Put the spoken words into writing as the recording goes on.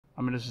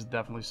I mean, this is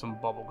definitely some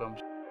bubblegum.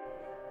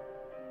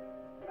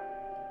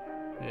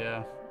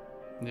 Yeah.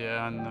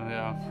 Yeah, I know,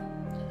 yeah.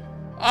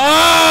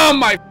 Oh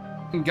my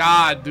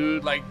God,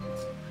 dude. Like,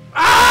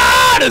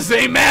 this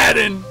ain't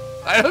Madden.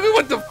 Like, look at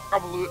what the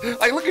I'm losing.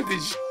 Like, look at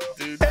this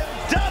dude.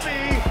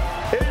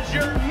 Dubby is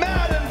your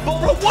Madden Bowl.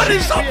 Bro, what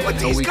is up with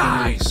these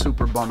guys?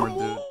 Super bummer,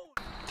 dude.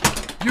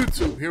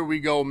 YouTube, here we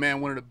go,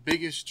 man. One of the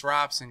biggest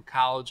drops in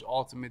college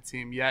Ultimate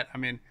Team yet. I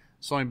mean,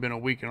 it's only been a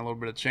week and a little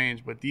bit of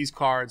change, but these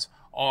cards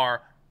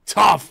are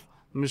tough.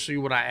 Let me show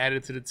you what I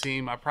added to the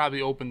team. I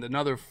probably opened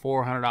another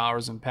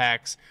 $400 in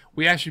packs.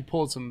 We actually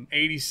pulled some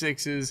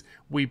 86s.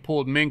 We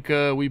pulled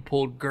Minka. We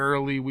pulled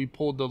Gurley. We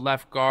pulled the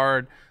left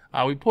guard.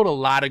 We pulled a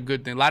lot of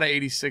good things, a lot of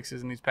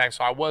 86s in these packs,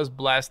 so I was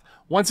blessed.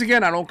 Once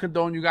again, I don't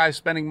condone you guys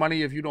spending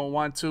money if you don't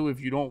want to. If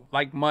you don't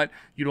like MUT,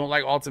 you don't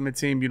like Ultimate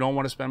Team, you don't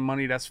want to spend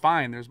money, that's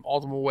fine. There's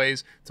multiple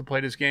ways to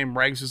play this game.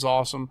 Regs is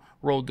awesome.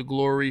 Road to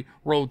Glory,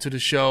 Road to the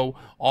Show,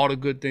 all the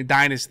good things,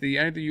 Dynasty,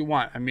 anything you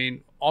want. I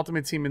mean,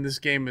 Ultimate Team in this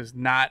game is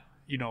not,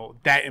 you know,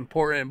 that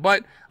important,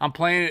 but I'm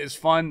playing it. It's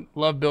fun.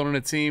 Love building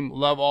a team.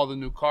 Love all the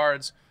new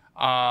cards.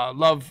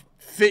 Love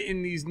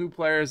fitting these new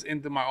players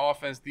into my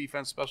offense,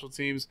 defense, special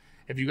teams.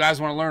 If you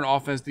guys want to learn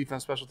offense,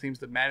 defense, special teams,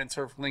 the Madden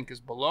Turf link is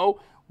below.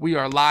 We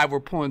are live. We're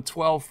pulling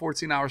 12,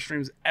 14-hour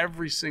streams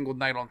every single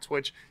night on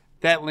Twitch.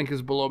 That link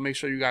is below. Make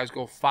sure you guys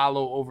go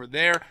follow over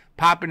there.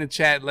 Pop in the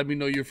chat. Let me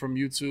know you're from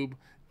YouTube.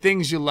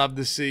 Things you love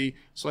to see.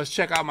 So let's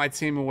check out my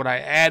team and what I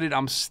added.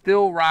 I'm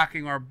still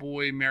rocking our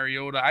boy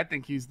Mariota. I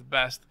think he's the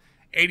best.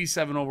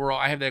 87 overall.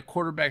 I have that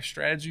quarterback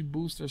strategy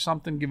boost or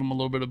something. Give him a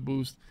little bit of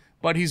boost.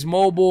 But he's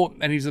mobile,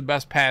 and he's the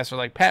best passer.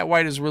 Like, Pat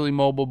White is really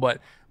mobile,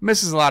 but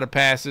misses a lot of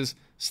passes.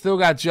 Still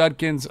got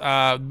Judkins,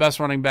 best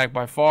running back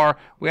by far.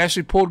 We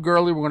actually pulled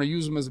Gurley. We're going to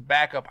use him as a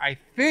backup. I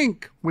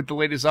think with the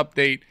latest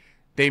update,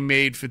 they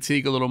made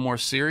fatigue a little more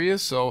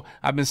serious. So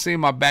I've been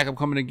seeing my backup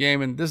come in the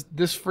game, and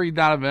this free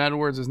Donovan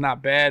Edwards is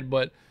not bad,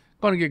 but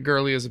I'm going to get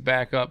Gurley as a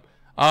backup.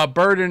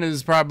 Burden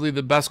is probably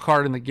the best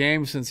card in the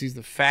game since he's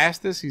the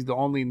fastest. He's the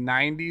only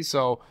 90,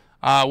 so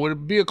would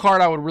it be a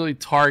card I would really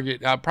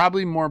target.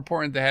 Probably more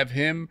important to have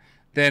him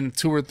than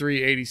 2 or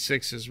 3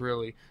 86s,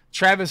 really.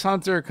 Travis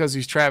Hunter, because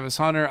he's Travis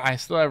Hunter. I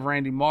still have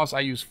Randy Moss.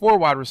 I use 4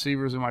 wide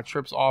receivers in my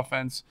Trips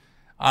offense.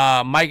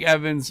 Mike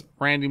Evans,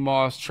 Randy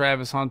Moss,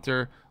 Travis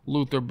Hunter,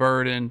 Luther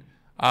Burden.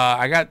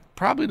 I got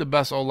probably the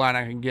best O-line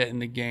I can get in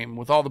the game.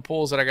 With all the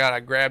pulls that I got, I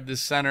grabbed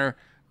this center,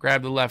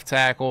 grabbed the left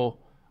tackle.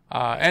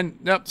 And,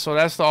 yep, so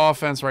that's the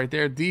offense right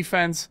there.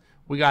 Defense,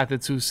 we got the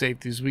 2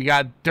 safeties. We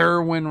got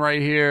Derwin right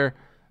here.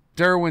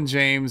 Derwin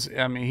James,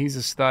 I mean, he's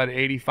a stud,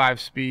 85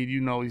 speed. You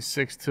know he's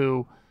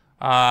 6'2".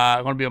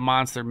 Going to be a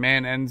monster,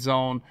 man, end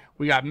zone.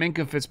 We got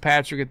Minka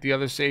Fitzpatrick at the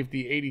other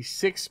safety,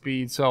 86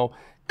 speed. So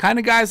kind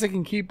of guys that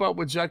can keep up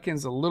with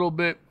Judkins a little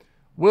bit.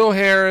 Will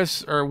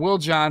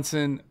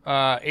Johnson,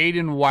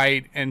 Aiden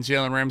White, and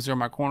Jalen Ramsey are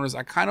my corners.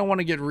 I kind of want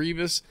to get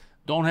Revis.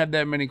 Don't have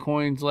that many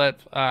coins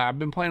left. I've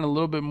been playing a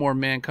little bit more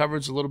man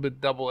coverage, a little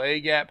bit double A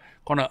gap.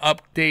 Going to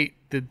update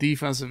the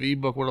defensive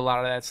ebook with a lot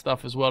of that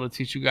stuff as well to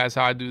teach you guys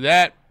how I do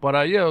that.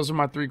 But, yeah, those are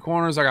my 3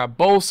 corners. I got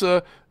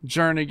Bosa,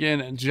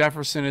 Jernigan, and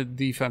Jefferson at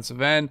the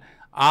defensive end.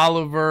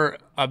 Oliver,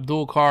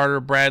 Abdul Carter,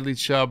 Bradley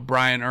Chubb,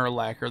 Brian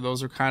Urlacher.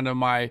 Those are kind of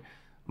my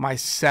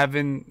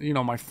 7, you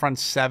know, my front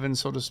 7,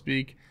 so to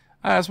speak.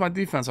 That's my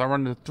defense. I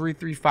run the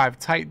 3-3-5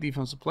 tight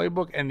defensive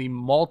playbook and the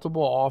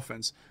multiple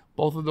offense.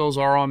 Both of those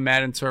are on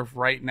Madden Turf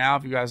right now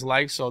if you guys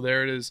like. So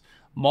there it is.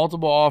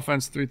 Multiple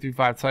offense,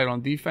 3-3-5 tight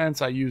on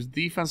defense. I use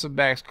defensive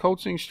backs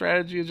coaching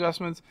strategy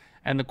adjustments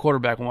and the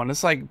quarterback one.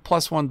 It's like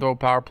 +1 throw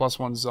power,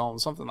 +1 zone,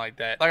 something like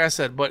that. Like I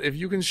said, but if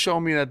you can show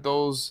me that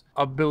those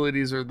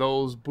abilities or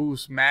those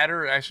boosts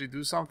matter, actually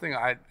do something,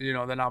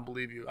 then I'll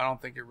believe you. I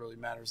don't think it really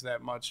matters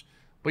that much.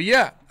 But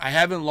yeah, I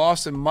haven't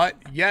lost in MUT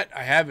yet.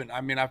 I haven't.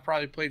 I mean, I've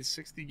probably played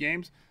 60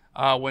 games.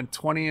 Went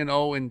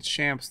 20-0 in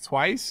champs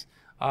twice.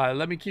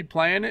 Let me keep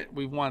playing it.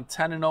 We've won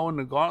 10-0 in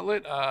the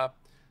gauntlet.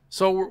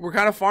 So we're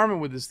kind of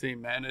farming with this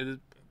team, man. It is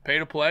pay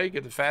to play,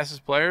 get the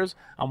fastest players.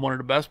 I'm one of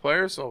the best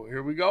players, so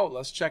here we go.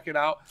 Let's check it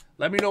out.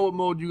 Let me know what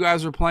mode you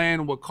guys are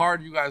playing, what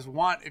card you guys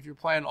want if you're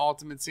playing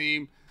Ultimate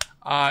Team.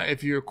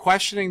 If you're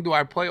questioning, do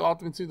I play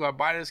Ultimate Team? Do I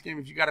buy this game?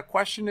 If you got to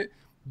question it,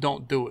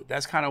 don't do it.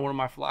 That's kind of one of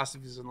my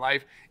philosophies in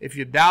life. If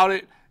you doubt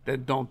it,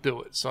 then don't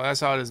do it. So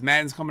that's how it is.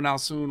 Madden's coming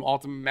out soon.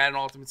 Madden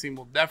Ultimate Team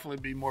will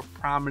definitely be more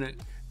prominent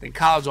than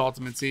College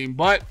Ultimate Team,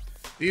 but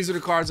these are the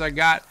cards I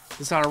got.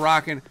 This is how I'm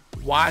rocking.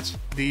 Watch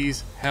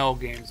these hell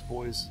games,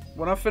 boys.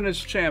 When I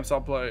finish champs,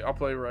 I'll play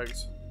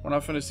regs. When I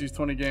finish these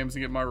 20 games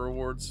and get my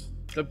rewards.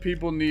 The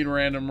people need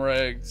random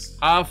regs.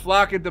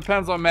 Flock, it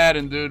depends on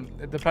Madden, dude.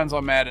 It depends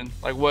on Madden.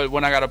 Like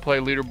when I gotta play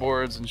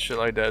leaderboards and shit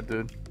like that,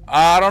 dude.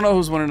 I don't know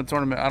who's winning the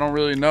tournament. I don't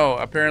really know.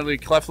 Apparently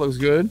Clef looks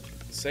good.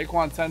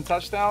 Saquon 10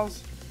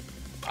 touchdowns.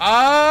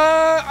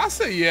 I'll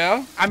say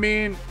yeah. I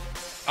mean,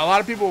 a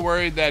lot of people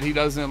worried that he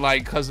doesn't,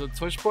 like, because of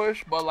Twitch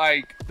push, but,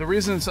 like, the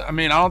reasons, I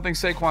mean, I don't think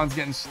Saquon's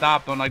getting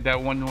stopped on, like,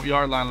 that 1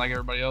 yard line like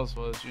everybody else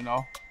was, you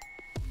know?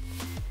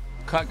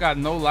 Cut got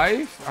no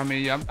life. I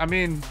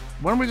mean,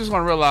 When are we just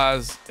gonna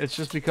realize it's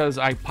just because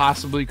I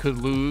possibly could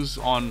lose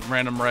on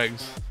random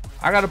regs?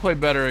 I gotta play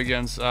better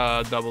against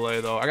double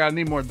A though. I gotta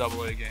need more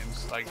double A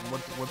games. Like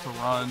what to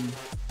run.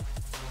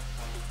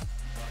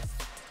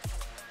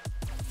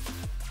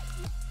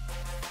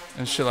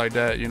 And shit like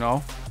that, you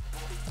know?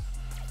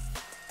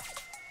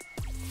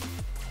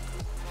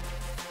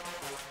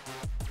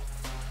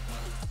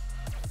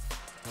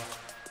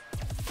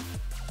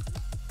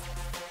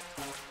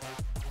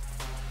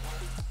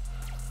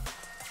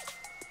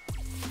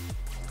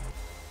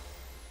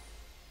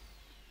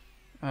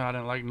 I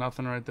didn't like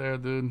nothing right there,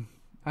 dude.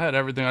 I had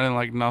everything. I didn't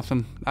like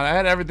nothing. I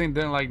had everything.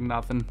 Didn't like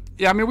nothing.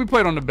 Yeah, I mean, we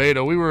played on the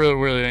beta. We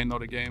really didn't know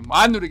the game.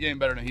 I knew the game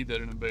better than he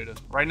did in the beta.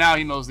 Right now,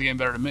 he knows the game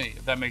better than me.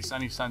 If that makes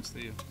any sense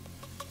to you.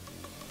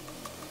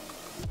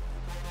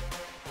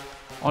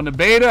 On the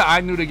beta, I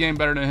knew the game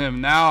better than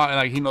him. Now,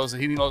 like he knows the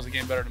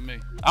game better than me.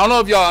 I don't know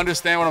if y'all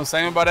understand what I'm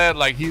saying by that.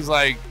 Like he's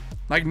like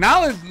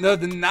knowledge. The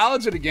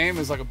knowledge of the game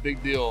is like a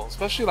big deal,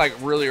 especially like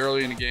really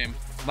early in the game.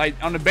 Like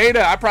on the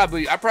beta, I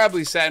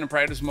probably sat in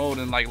practice mode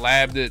and like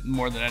labbed it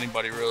more than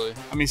anybody really.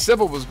 I mean,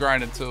 Civil was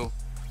grinding too,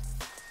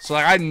 so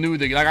like I knew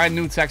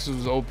Texas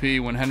was OP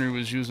when Henry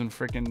was using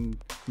freaking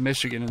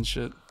Michigan and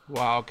shit.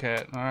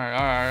 Wildcat. All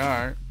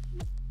right.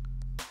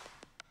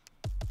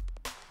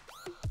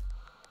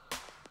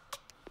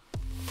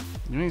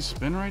 You ain't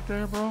spin right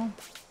there, bro.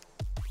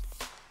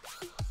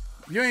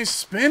 You ain't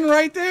spin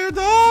right there,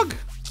 dog.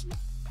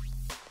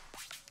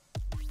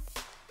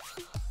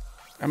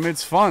 I mean,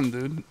 it's fun,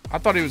 dude. I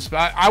thought he was.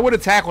 I would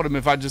have tackled him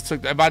if I just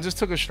took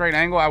a straight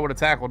angle. I would have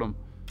tackled him.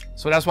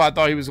 So that's why I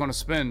thought he was gonna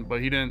spin, but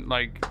he didn't.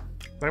 Like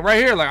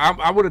right here, like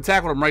I would have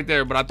tackled him right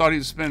there, but I thought he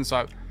was spin.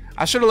 So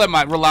I should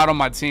have relied on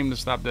my team to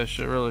stop that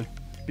shit, really,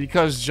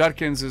 because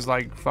Judkins is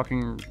like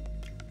fucking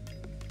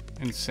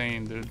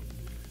insane, dude.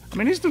 I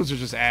mean, these dudes are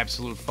just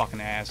absolute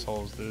fucking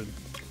assholes, dude.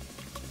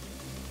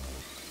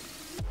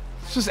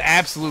 It's just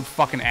absolute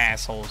fucking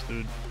assholes,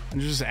 dude.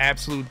 And just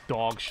absolute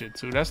dog shit,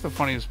 too. That's the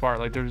funniest part.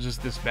 Like, they're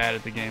just this bad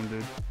at the game,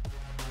 dude.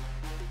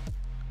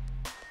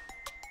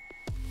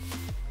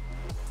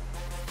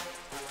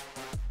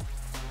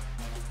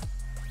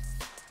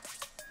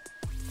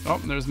 Oh,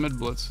 there's mid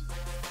blitz.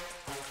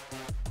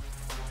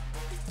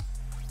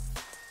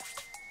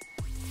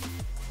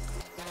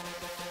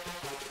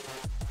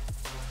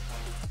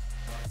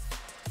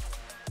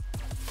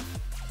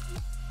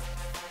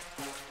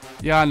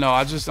 Yeah, I know.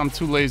 I'm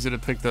too lazy to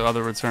pick the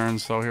other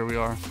returns, so here we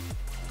are.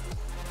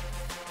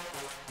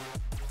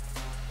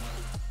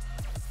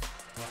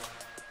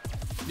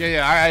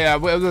 Yeah.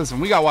 Well, listen,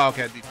 we got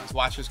Wildcat defense.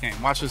 Watch this game.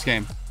 Watch this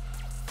game.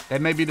 That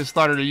may be the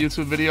start of the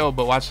YouTube video,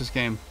 but watch this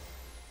game.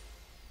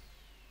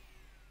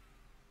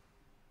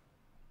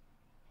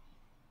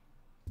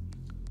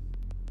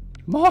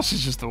 Moss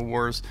is just the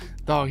worst.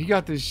 Dog, he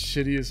got the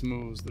shittiest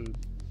moves, dude.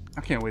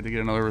 I can't wait to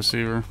get another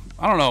receiver.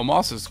 I don't know.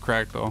 Moss is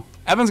cracked, though.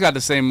 Evans got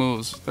the same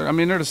moves. I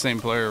mean, they're the same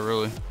player,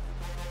 really.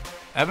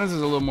 Evans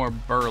is a little more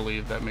burly,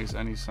 if that makes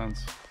any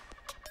sense.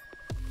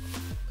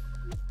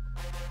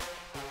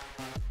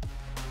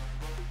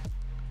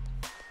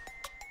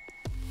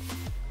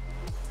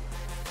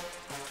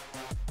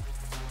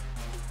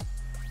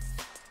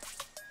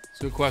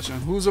 Good question.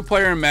 Who's a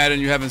player in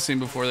Madden you haven't seen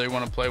before that you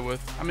want to play with?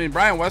 I mean,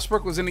 Brian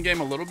Westbrook was in the game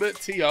a little bit.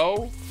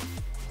 T.O.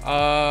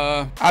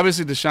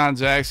 Obviously Deshaun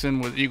Jackson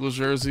with Eagles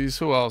jerseys.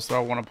 Who else do I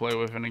want to play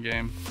with in the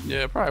game?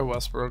 Yeah, probably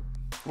Westbrook.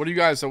 What do you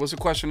guys say? What's the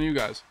question to you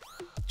guys?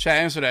 Chat,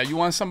 answer that. You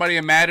want somebody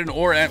in Madden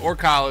or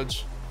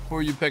college? Who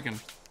are you picking?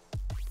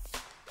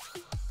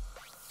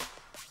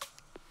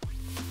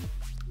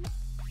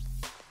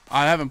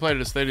 I haven't played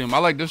at a stadium. I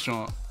like this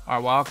joint. All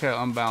right, Wildcat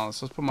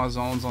unbalanced. Let's put my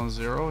zones on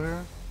 0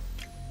 here.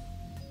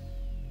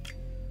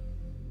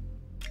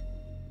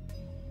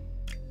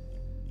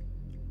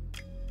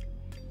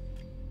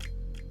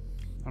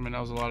 I mean,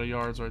 that was a lot of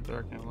yards right there.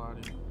 I can't lie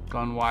to you.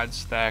 Gun wide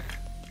stack.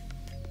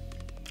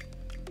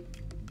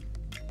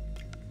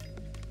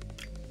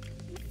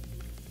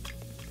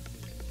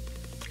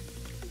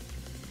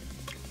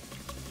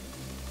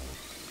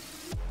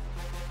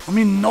 I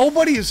mean,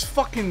 nobody is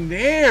fucking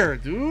there,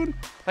 dude.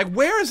 Like,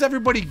 where is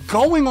everybody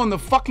going on the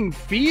fucking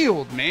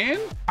field, man?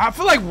 I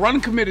feel like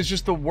run commit is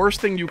just the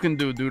worst thing you can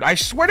do, dude. I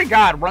swear to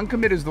God, run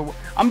commit is the...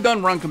 I'm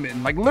done run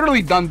committing. Like,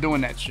 literally done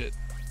doing that shit.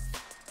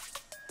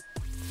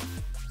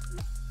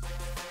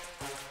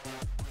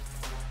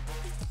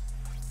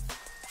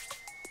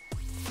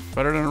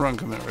 Better than a run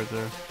commit right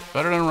there.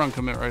 Better than a run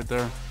commit right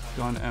there.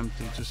 Gun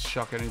empty. Just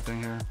chuck anything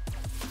here.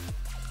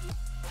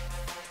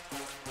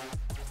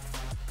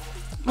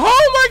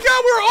 Oh my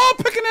God, we're all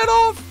picking it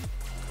off.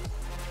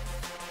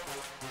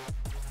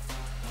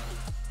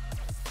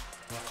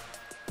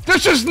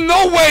 There's just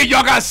no way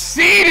y'all got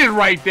seeded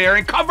right there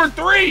in cover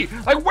 3.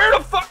 Like, where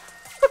the fuck?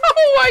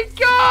 Oh my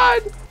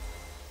God.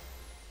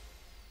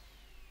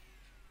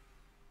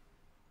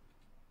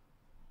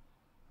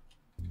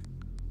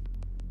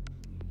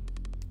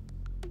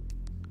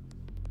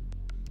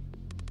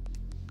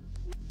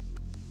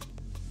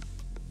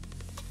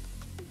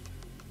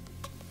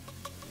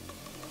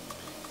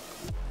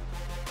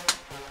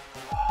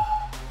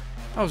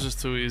 That was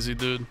just too easy,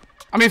 dude.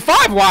 I mean,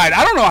 5 wide.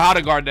 I don't know how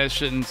to guard that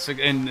shit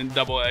in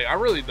double A. I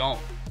really don't.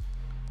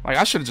 Like,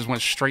 I should have just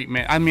went straight,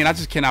 man. I mean, I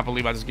just cannot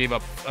believe I just gave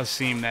up a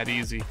seam that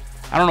easy.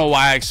 I don't know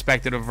why I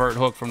expected a vert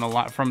hook from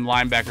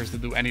linebackers to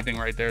do anything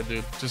right there,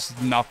 dude.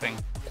 Just nothing.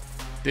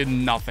 Did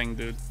nothing,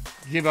 dude.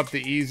 Give up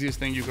the easiest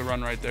thing you could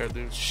run right there,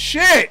 dude.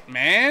 Shit,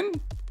 man.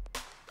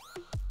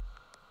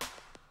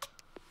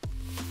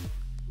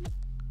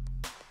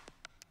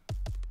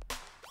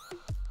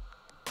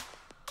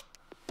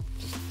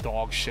 Just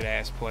dog shit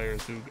ass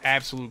players, dude.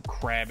 Absolute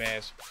crab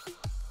ass.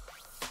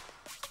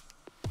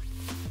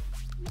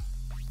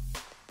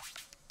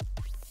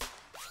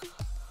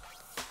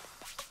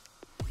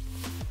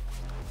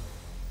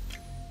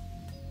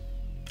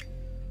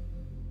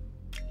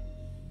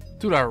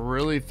 Dude, I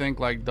really think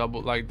like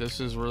this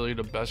is really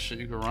the best shit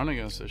you can run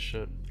against this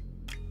shit.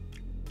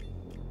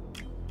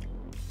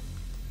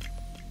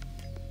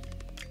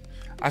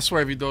 I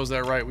swear if he does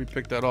that right, we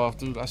pick that off,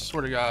 dude. I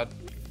swear to God.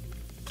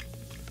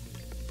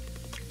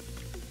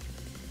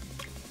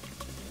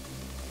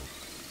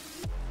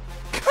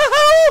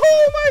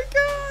 Oh my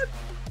God.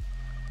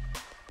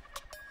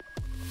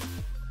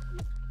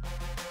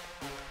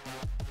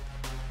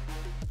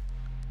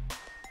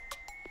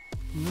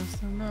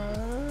 Mr.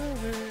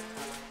 Murray.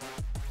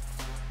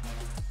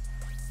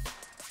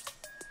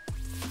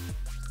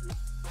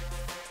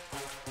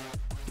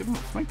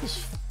 Make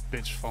this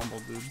bitch fumble,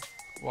 dude.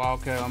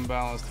 Wildcat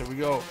unbalanced. Here we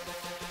go.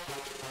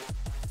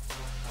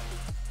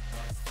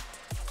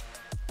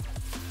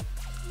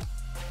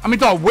 I mean,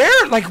 dog,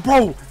 where? Like,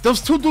 bro,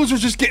 those two dudes are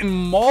just getting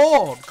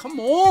mauled. Come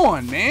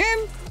on, man.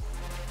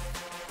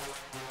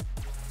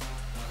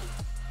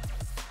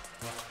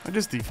 Like,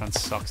 this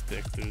defense sucks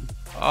dick, dude.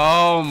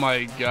 Oh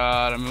my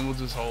God. I mean, we'll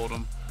just hold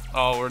them.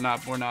 Oh, we're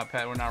not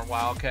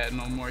Wildcat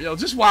no more. Yo,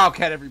 just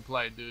Wildcat every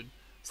play, dude.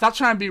 Stop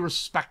trying to be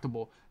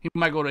respectable. He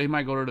might go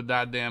to the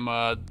goddamn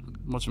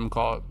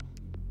whatchamacallit.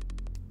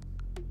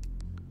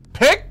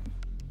 Pick?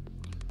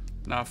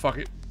 Nah, fuck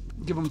it.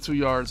 Give him 2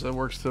 yards. That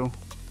works too.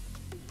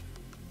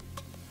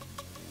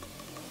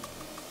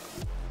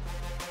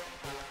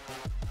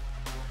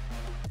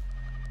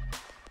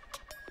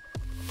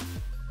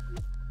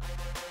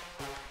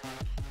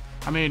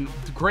 I mean,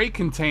 great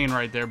contain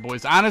right there,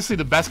 boys. Honestly,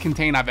 the best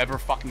contain I've ever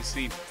fucking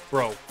seen,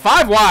 bro.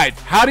 5 wide.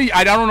 How do you?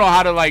 I don't know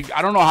how to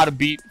I don't know how to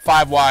beat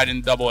 5 wide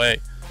in double A.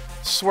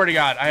 Swear to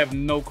God, I have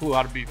no clue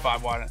how to beat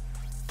 5 wide.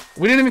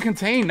 We didn't even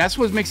contain. That's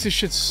what makes this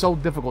shit so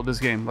difficult, this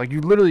game. Like,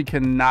 you literally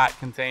cannot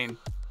contain.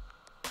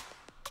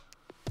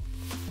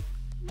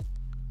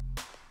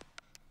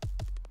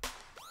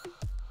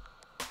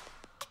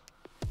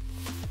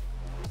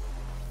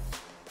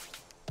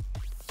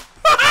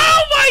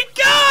 Oh my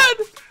God!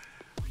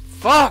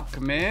 Fuck,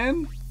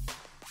 man.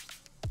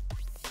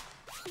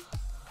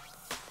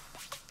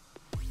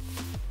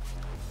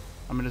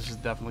 I mean, this is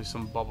definitely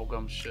some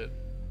bubblegum shit.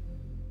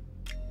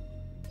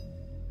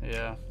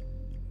 Yeah.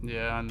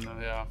 Yeah, I know,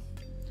 yeah.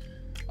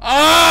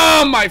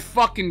 Oh my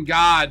fucking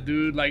God,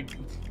 dude. Like,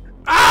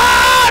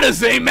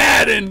 this ain't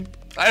Madden.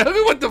 Like, look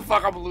at what the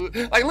fuck I'm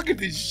losing. Like, look at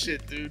this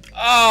shit, dude.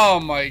 Oh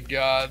my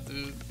God,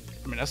 dude.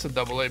 I mean, that's a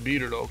double A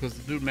beater, though, because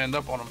the dude manned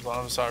up on him on the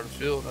other side of the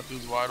field. That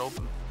dude's wide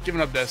open. Giving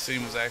up that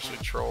seam was actually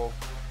a troll.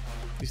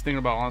 He's thinking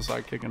about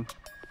onside kicking.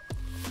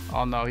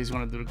 Oh, no, he's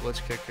going to do the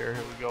glitch kick here.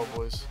 Here we go,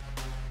 boys.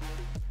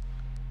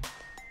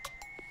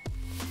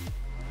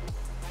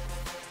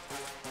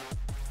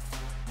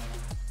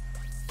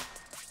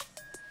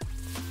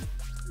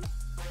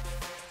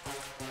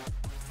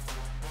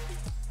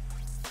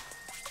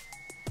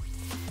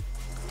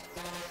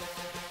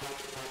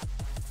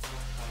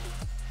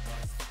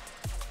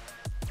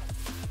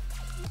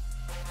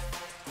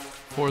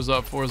 Four's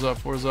up, four's up,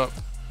 four's up.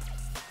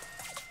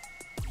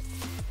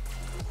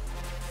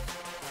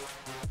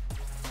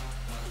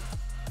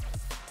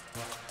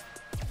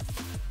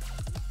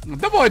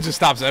 Double A just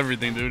stops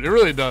everything, dude. It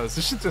really does.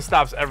 This shit just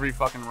stops every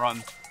fucking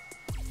run.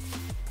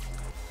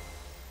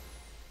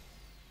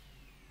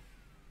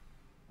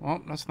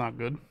 Well, that's not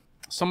good.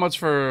 So much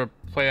for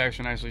play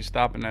action actually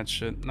stopping that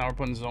shit. Now we're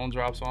putting zone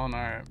drops on.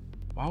 Alright.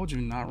 Why would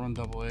you not run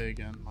double A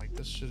again? Like,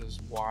 this shit is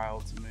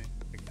wild to me.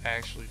 Like,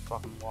 actually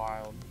fucking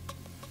wild.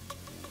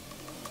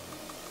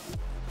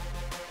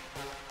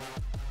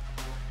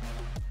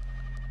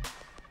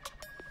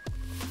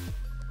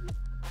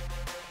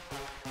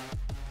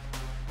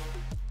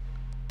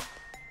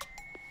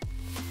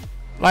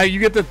 Like,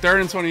 you get the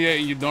 3rd and 28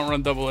 and you don't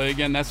run double A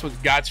again. That's what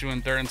got you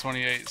in 3rd and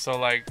 28. So,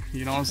 like,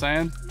 you know what I'm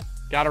saying?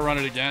 Gotta run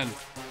it again.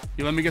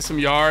 You let me get some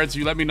yards.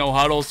 You let me no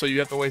huddle, so you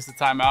have to waste the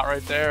timeout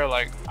right there.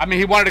 Like, I mean,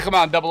 he wanted to come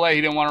out in double A.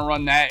 He didn't want to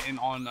run that in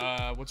on,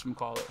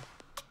 whatchamacallit.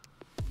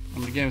 I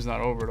mean, the game's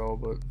not over, though,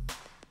 but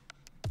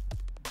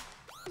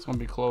it's going to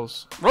be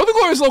close. Road to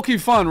Glory is low-key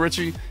fun,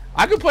 Richie.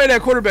 I could play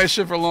that quarterback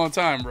shit for a long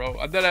time, bro.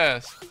 I dead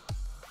ass.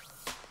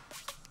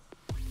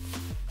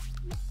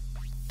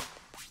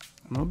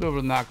 I'm gonna be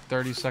able to knock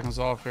 30 seconds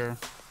off here.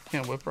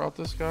 Can't whip route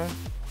this guy.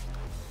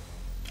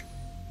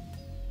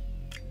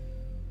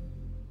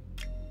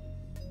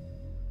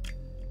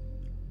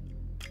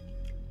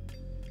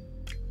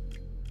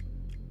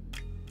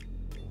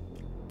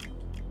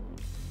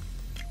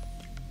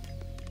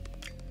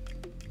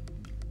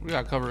 We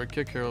gotta cover a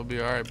kick here. It'll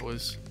be alright,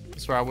 boys.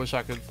 That's where I wish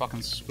I could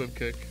fucking squib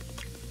kick.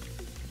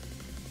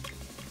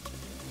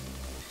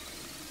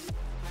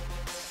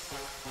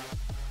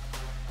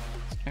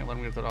 Can't let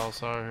him get to the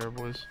outside here,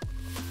 boys.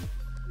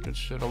 Good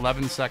shit.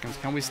 11 seconds.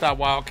 Can we stop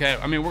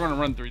Wildcat? I mean, we're gonna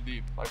run 3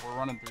 deep. Like, we're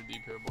running 3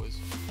 deep here, boys.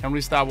 Can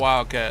we stop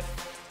Wildcat?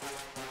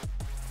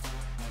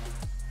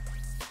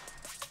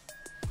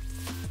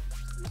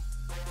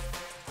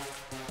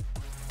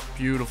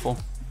 Beautiful.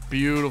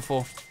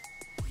 Beautiful.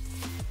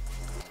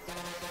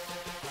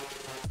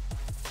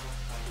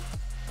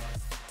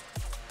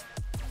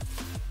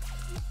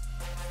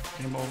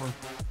 Game over.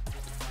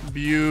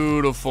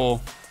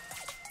 Beautiful.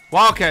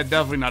 Wildcat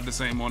definitely not the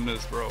same on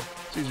this, bro.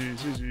 GG,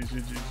 GG,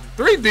 GG.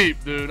 3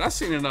 deep, dude. I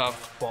seen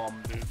enough.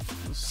 Bum, dude.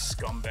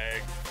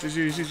 Scumbag.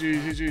 GG,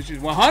 GG, GG,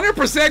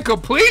 100%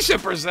 completion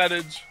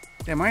percentage.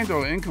 Damn, I ain't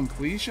throw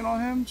incompletion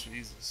on him?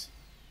 Jesus.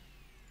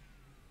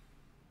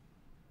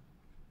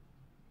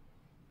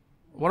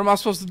 What am I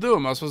supposed to do?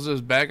 Am I supposed to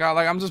just back out?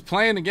 Like, I'm just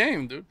playing the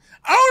game, dude.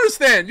 I don't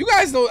understand. You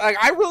guys don't, like,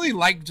 I really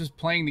like just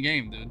playing the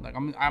game, dude. Like,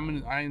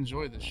 I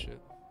enjoy this shit.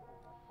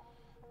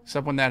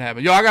 Except when that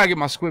happens. Yo, I gotta get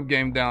my squib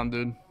game down,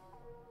 dude.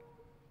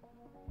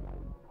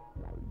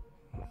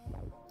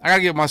 I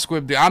gotta get my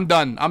squib deep. I'm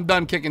done. I'm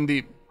done kicking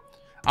deep.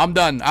 I'm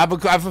done. I've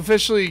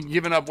officially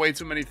given up way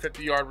too many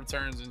 50-yard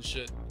returns and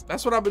shit.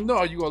 That's what I've been doing.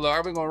 Oh, you go left.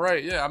 I've been going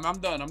right. Yeah, I'm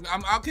done.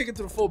 I'll kick it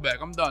to the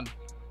fullback. I'm done.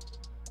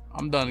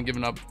 I'm done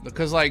giving up.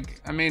 Because,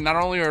 like, I mean, not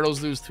only are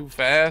those dudes too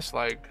fast,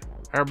 like,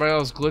 everybody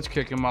else glitch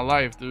kicking my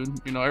life, dude.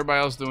 You know,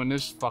 everybody else doing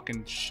this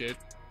fucking shit.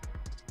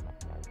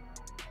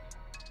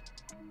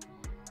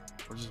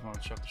 I just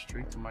want to chuck a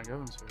streak to Mike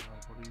Evans here.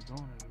 Like, what are you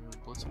doing? Are you really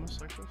blitzing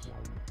us like this?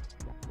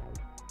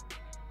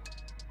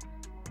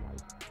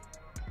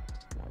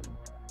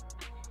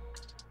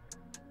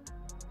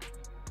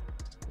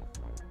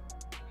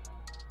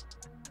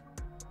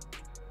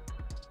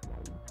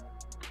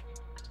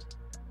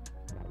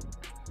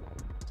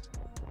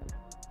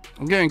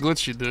 I'm getting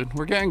glitchy, dude.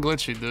 We're getting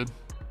glitchy, dude.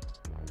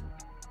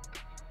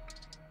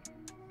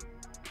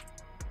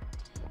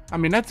 I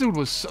mean, that dude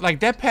was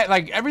like that pet.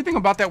 Like everything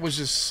about that was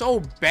just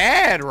so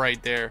bad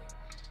right there.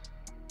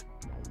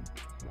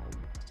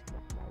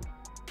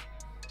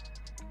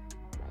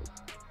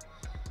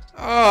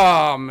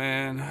 Oh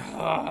man.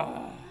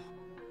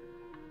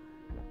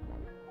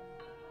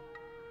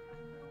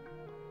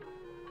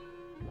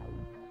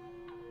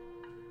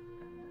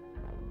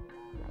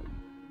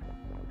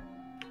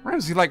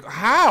 Ramsey, like,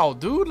 how,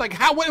 dude? Like,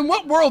 how? In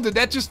what world did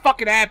that just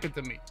fucking happen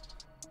to me?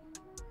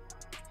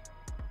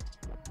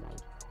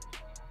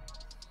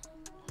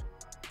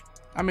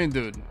 I mean,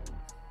 dude.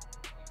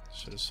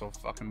 Shit is so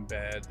fucking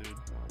bad, dude.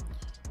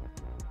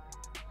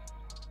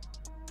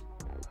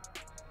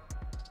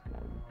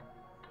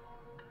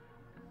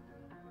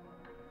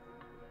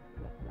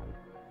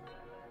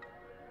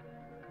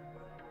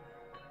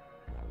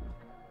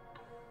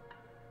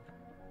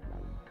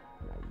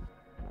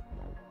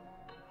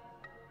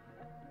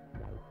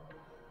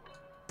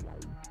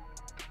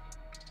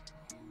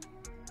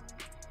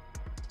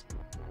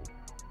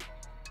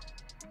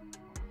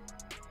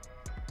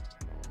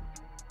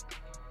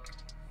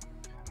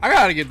 I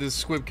gotta get this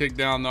squib kick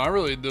down, though. I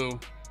really do.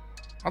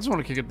 I just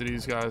want to kick it to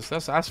these guys.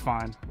 That's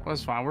fine.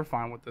 That's fine. We're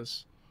fine with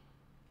this.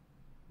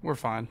 We're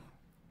fine.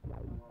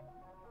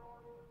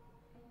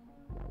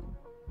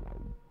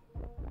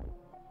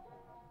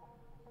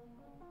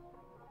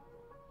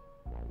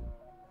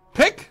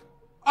 Pick?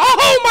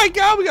 Oh my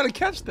God! We gotta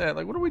catch that.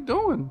 Like, what are we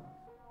doing?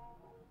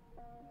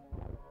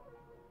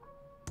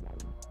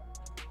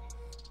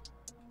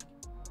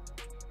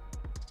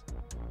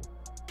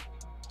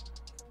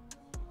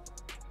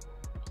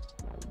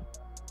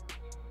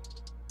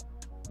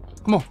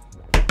 Come on.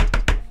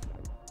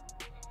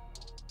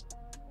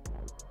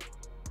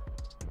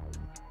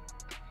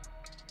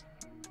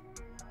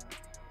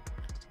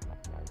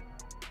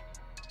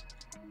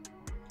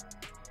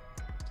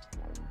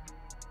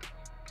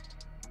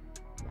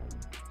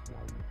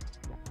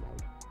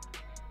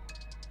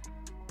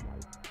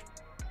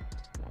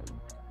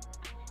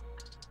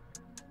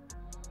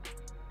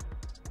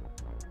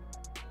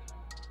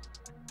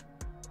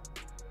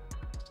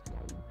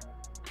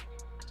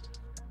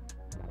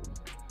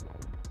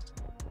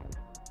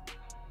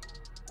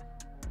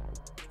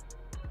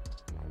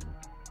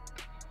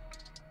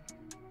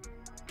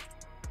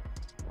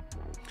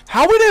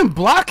 How we didn't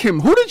block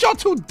him? Who did y'all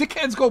two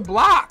dickheads go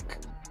block?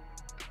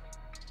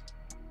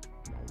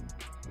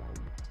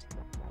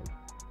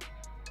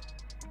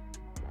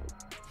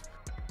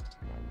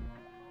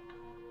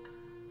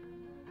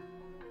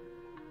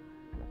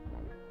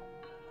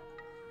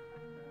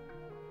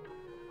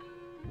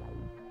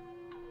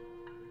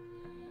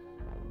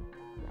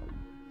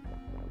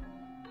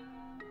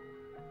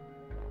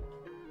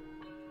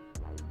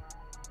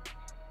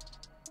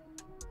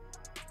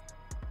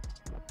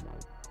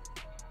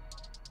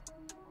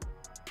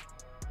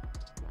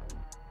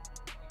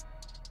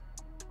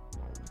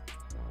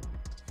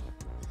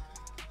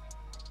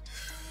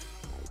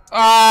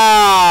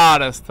 Ah,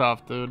 that's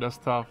tough, dude. That's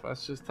tough.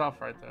 That's just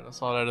tough right there.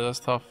 That's all that is. That's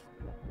tough.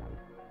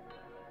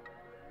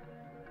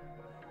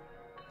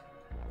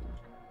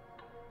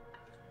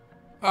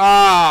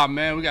 Ah,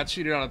 man, we got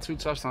cheated out of 2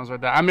 touchdowns right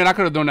there. I mean, I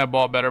could have done that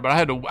ball better, but I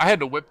had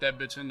to whip that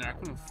bitch in there. I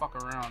couldn't fuck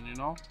around, you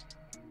know?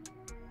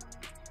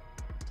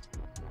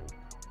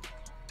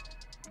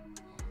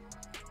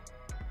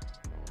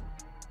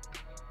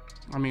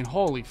 I mean,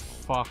 holy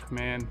fuck,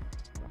 man.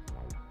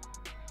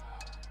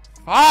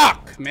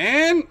 Fuck,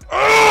 man.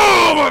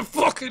 Oh, my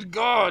fucking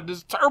God.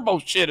 This turbo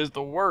shit is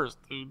the worst,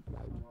 dude.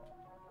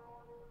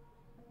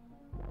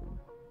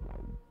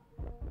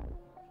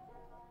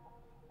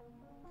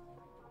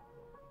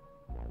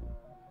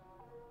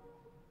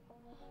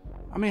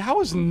 I mean,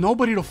 how is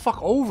nobody to fuck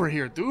over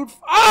here, dude?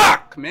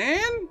 Fuck,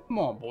 man. Come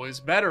on, boys.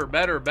 Better,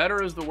 better,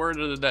 better is the word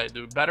of the day,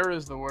 dude. Better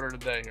is the word of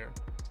the day here.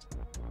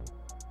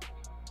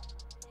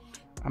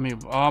 I mean,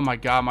 oh my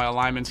God, my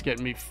alignment's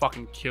getting me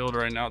fucking killed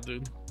right now,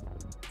 dude.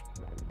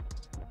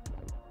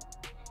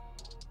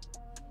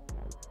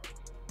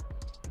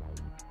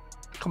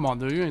 Come on,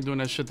 dude. You ain't doing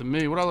that shit to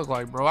me. What I look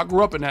like, bro? I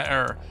grew up in that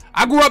era.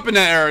 I grew up in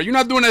that era. You're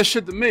not doing that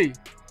shit to me.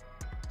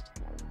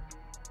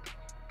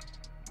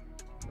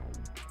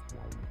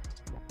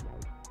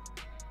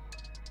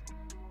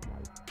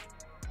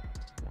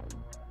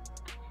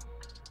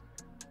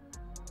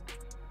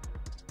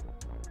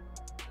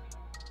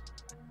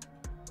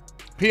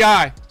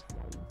 PI.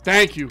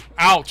 Thank you.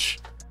 Ouch.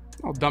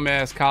 Oh,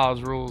 dumbass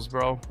college rules,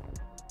 bro.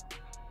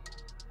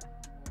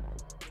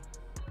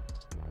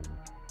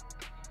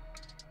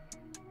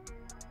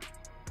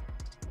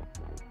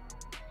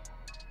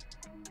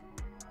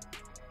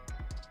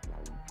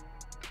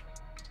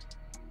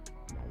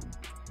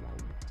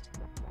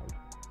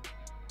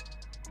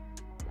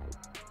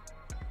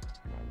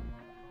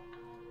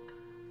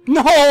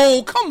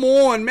 No, come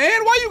on,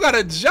 man. Why you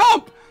gotta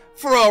jump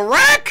for a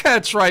rat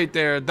catch right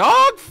there,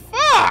 dog?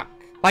 Fuck.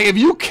 Like, if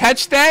you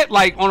catch that,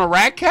 like, on a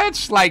rat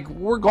catch, like,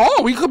 we're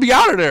gone. We could be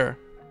out of there.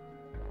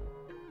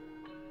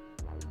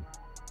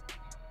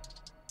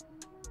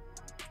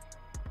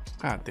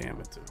 God damn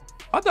it, dude.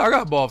 I thought I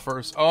got ball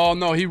first. Oh,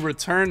 no, he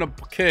returned a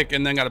kick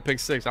and then got a pick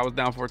 6. I was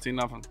down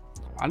 14-0.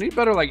 I need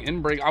better, like,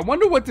 in break. I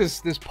wonder what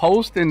this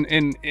post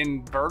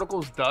in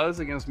verticals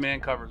does against man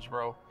coverage,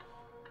 bro.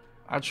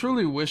 I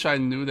truly wish I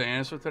knew the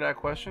answer to that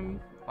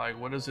question. Like,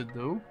 what does it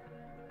do?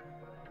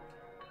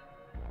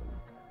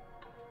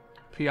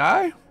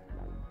 PI?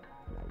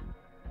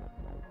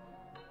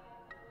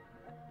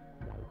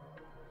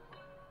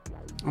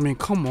 I mean,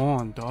 come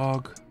on,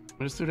 dog.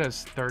 This dude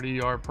has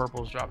 30-yard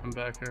purples dropping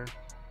back here.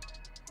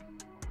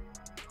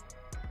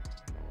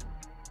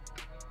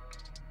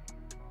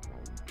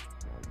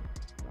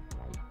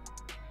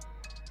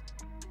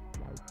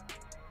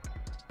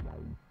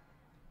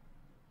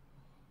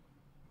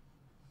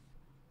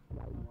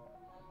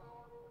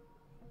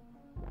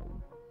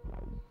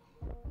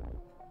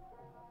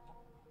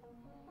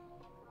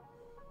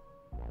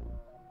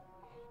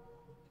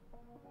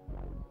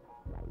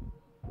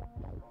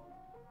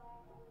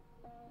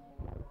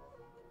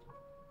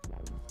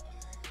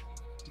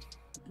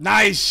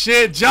 Nice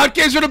shit,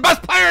 Junkins. You're the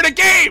best player in the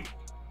game.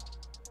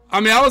 I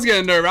mean, I was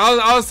getting nervous.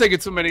 I was taking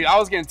too many. I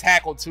was getting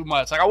tackled too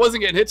much. Like, I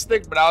wasn't getting hit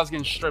stick, but I was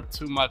getting stripped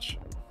too much.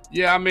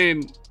 Yeah, I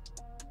mean,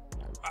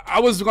 I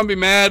was gonna be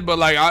mad, but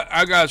like,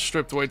 I got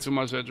stripped way too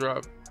much that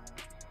drop.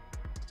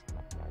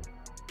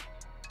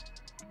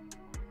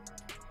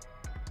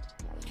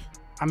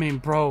 I mean,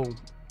 bro.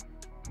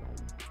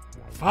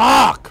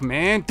 Fuck,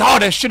 man.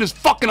 Dog, that shit is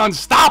fucking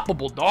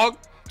unstoppable, dog.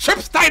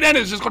 Trips tight end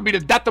is just gonna be the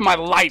death of my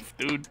life,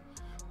 dude.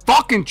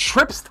 Fucking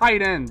trips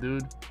tight end,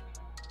 dude.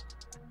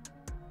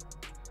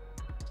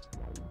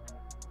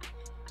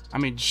 I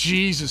mean,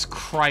 Jesus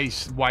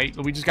Christ, White.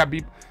 We just got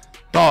beat.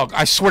 Dog,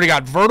 I swear to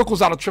God,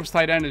 verticals out of trips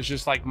tight end is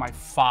just like my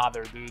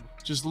father, dude.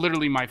 Just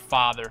literally my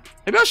father.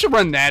 Maybe I should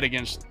run that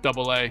against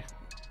AA.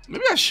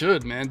 Maybe I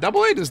should, man.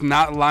 AA does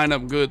not line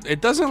up good.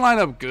 It doesn't line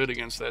up good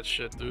against that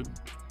shit, dude.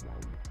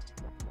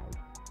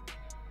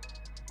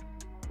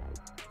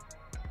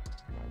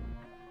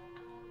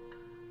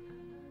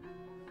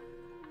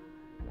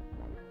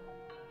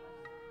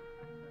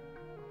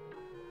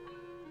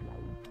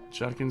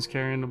 Judkins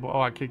carrying the ball.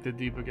 Oh, I kicked it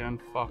deep again.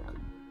 Fuck.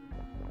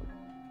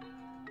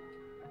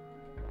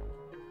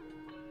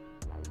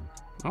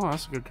 Oh,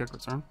 that's a good kick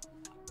return.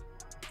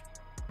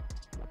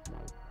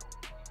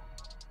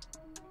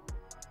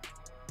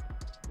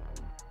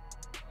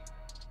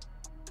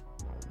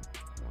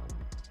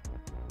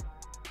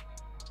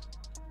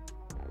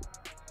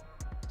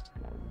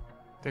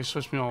 They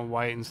switched me on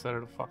White instead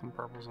of the fucking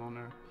purples on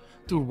there.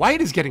 Dude,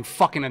 White is getting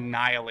fucking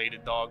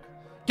annihilated, dog.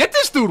 Get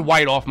this dude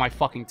White off my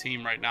fucking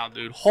team right now,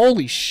 dude.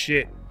 Holy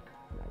shit.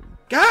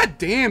 God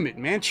damn it,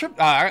 man.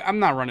 I'm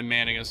not running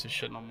man against this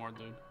shit no more,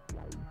 dude.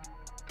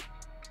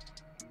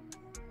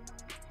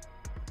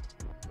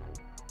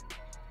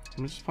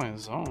 I'm just playing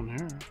zone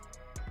here.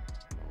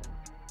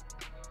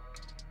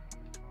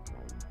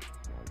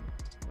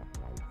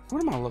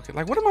 What am I looking?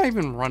 Like, what am I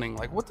even running?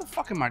 Like, what the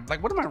fuck am I?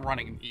 Like, what am I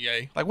running in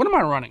EA? Like, what am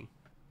I running?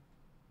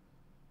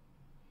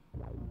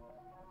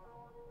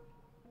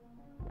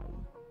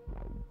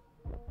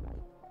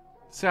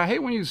 See, I hate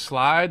when you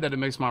slide that it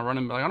makes my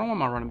running back. Like, I don't want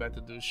my running back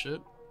to do shit.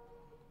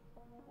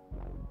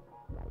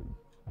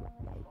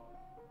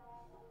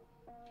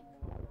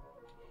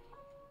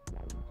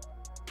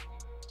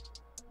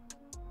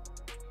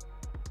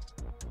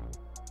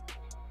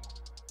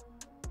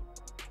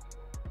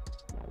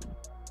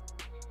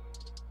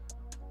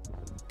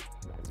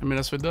 I mean,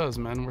 that's what it does,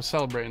 man. We're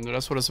celebrating, dude.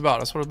 That's what it's about.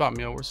 That's what it's about,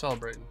 Mio. We're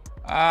celebrating.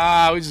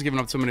 We just giving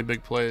up too many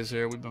big plays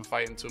here. We've been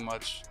fighting too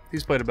much.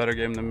 He's played a better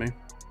game than me.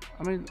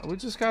 I mean, we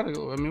just gotta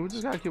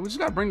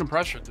bring the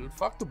pressure, dude.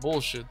 Fuck the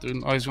bullshit,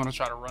 dude. Oh, he's gonna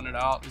try to run it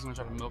out. He's gonna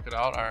try to milk it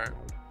out. All right.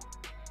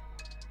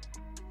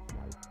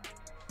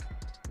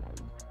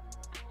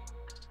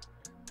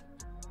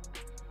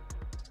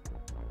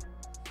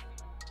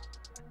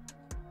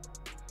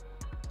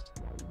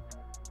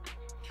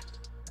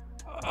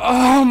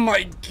 Oh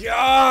my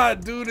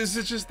God, dude, is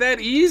it just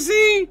that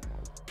easy?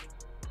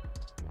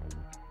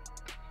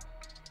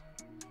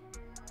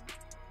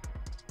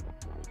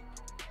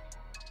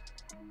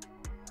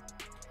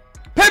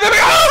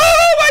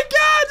 Oh my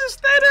God, just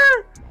stay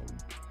there.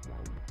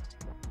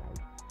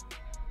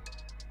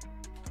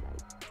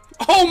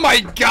 Oh my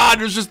God,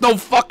 there's just no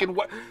fucking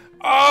way.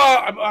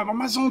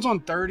 My zone's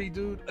on 30,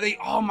 dude.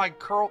 Oh my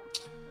curl.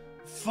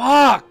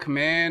 Fuck,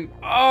 man.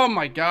 Oh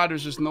my God,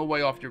 there's just no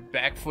way off your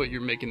back foot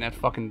you're making that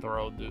fucking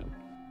throw, dude.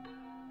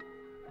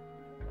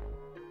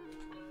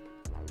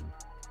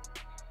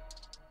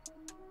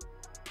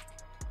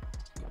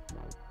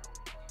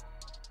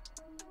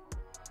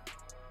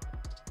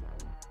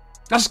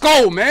 Let's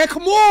go, man.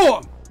 Come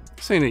on.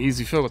 This ain't an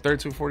easy field goal.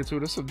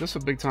 32-42. This is a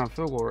big time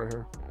field goal right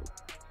here.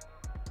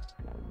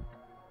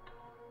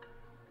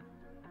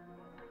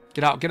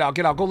 Get out, get out,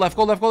 get out. Go left,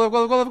 go left, go left, go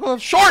left, go left, go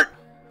left. Short!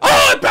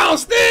 Oh, it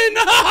bounced in!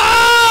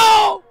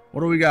 No!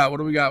 What do we got? What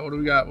do we got? What do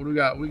we got? What do we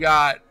got? We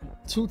got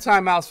 2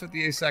 timeouts,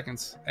 58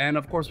 seconds. And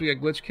of course we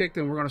get glitch kicked,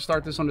 and we're gonna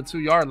start this on the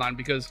 2-yard line,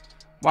 because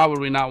why would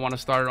we not want to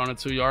start it on the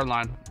 2-yard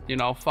line? You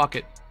know, fuck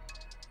it.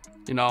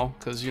 You know,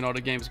 because you know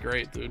the game's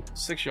great, dude.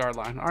 6-yard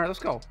line. All right, let's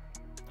go.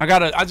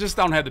 I just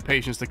don't have the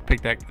patience to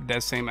pick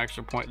that same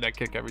extra point, that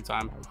kick every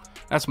time.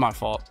 That's my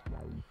fault.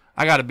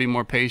 I gotta be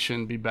more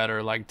patient, be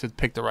better, like to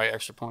pick the right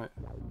extra point.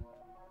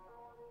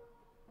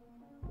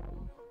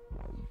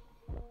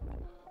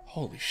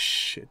 Holy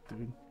shit,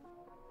 dude.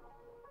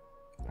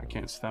 I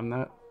can't stem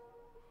that.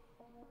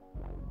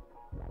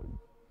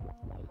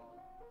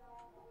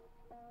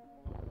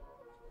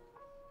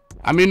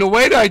 I mean, the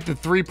way that like the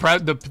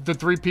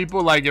three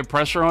people like get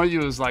pressure on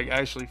you is like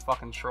actually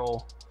fucking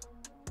troll.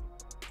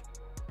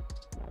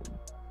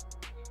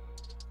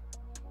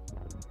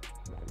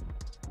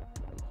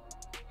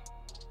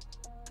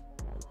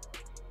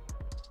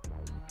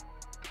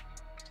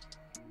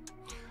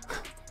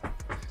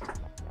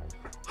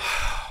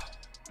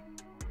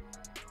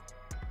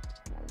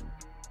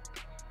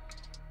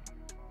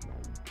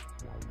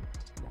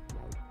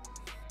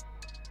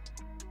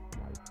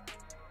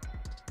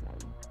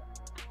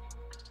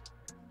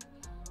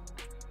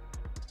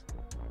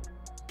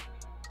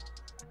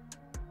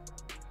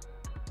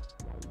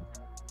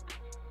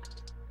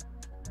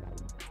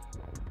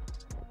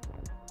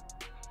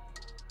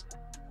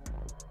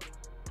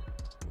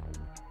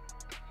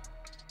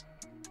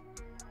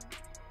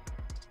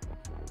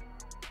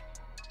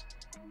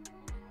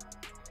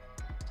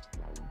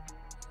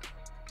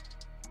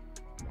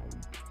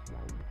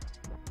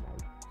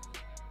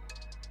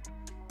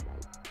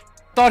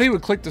 Thought he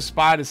would click the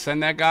spy to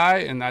send that guy,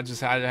 and I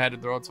just had to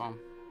throw it to him.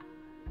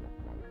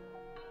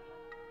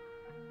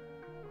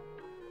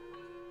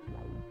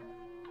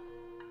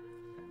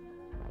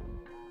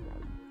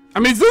 I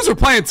mean, these dudes are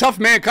playing tough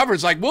man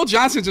coverage. Like, Will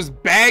Johnson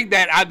just bagged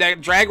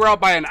that drag route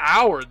by an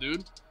hour,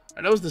 dude.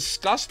 And that was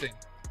disgusting.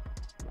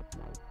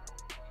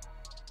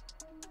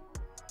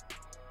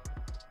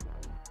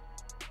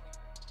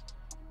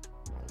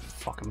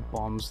 Fucking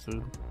bums,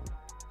 dude.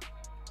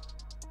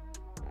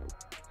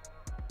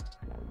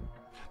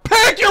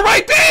 Pack, you're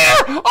right there!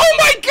 Oh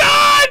my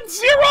God!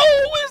 0!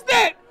 Who is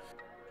that?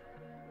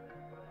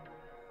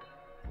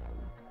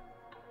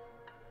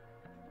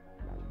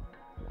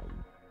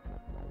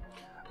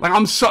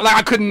 Like,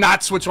 I could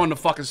not switch on the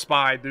fucking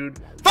spy, dude.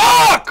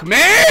 Fuck,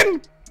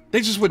 man!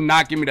 They just would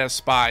not give me that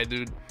spy,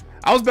 dude.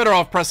 I was better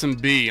off pressing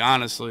B,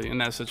 honestly, in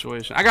that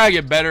situation. I gotta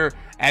get better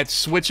at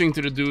switching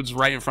to the dudes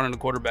right in front of the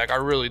quarterback. I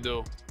really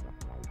do.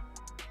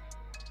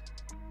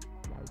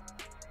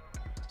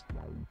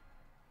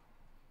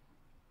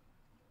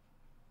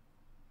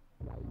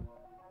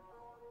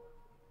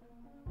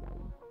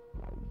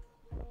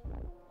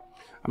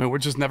 I mean, we're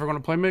just never going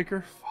to play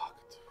maker? Fuck.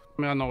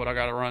 I mean, I know what I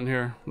got to run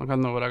here. Like, I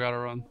know what I got to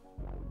run.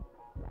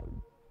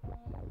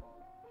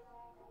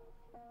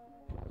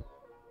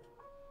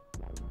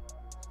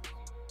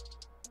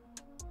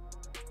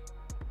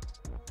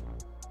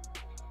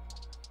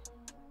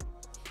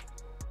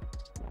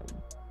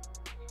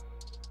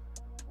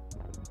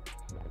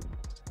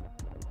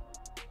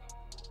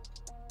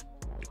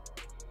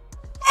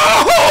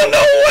 Oh,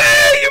 no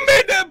way! You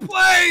made that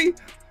play!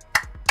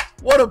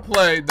 What a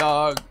play,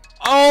 dog.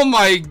 Oh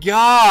my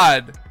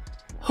God.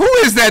 Who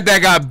is that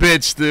got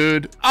bitched,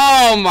 dude?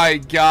 Oh my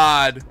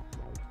God.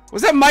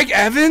 Was that Mike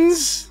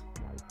Evans?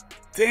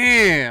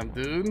 Damn,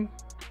 dude.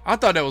 I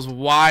thought that was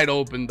wide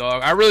open,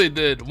 dog. I really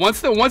did.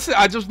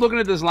 I just looking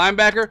at this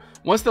linebacker.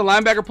 Once the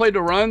linebacker played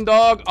the run,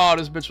 dog. Oh,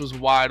 this bitch was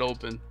wide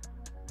open.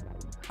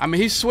 I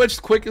mean, he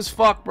switched quick as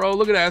fuck, bro.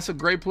 Look at that. That's a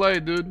great play,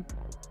 dude.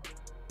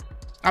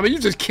 I mean, you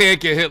just can't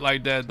get hit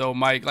like that, though,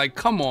 Mike. Like,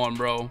 come on,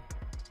 bro.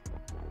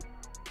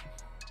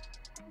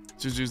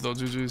 GG's, though.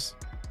 GG's.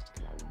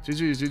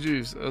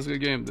 GG's. That's a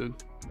good game, dude.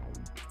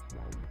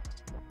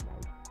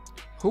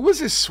 Who is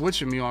this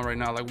switching me on right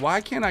now? Like, why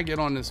can't I get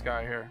on this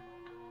guy here?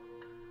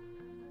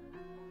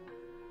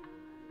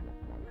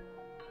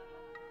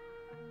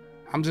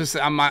 I'm just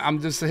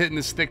hitting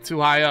the stick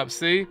too high up.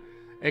 See?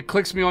 It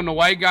clicks me on the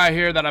white guy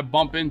here that I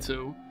bump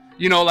into.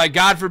 You know, like,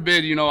 God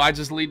forbid, you know, I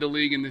just lead the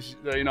league in this,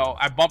 you know,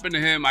 I bump into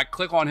him, I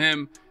click on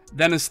him.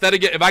 Then instead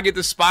of if I get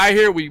the spy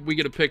here, we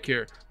get a pick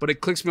here. But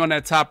it clicks me on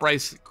that top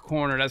right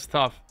corner. That's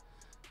tough.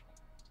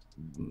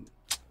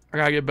 I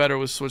gotta get better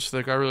with switch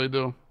stick. I really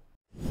do.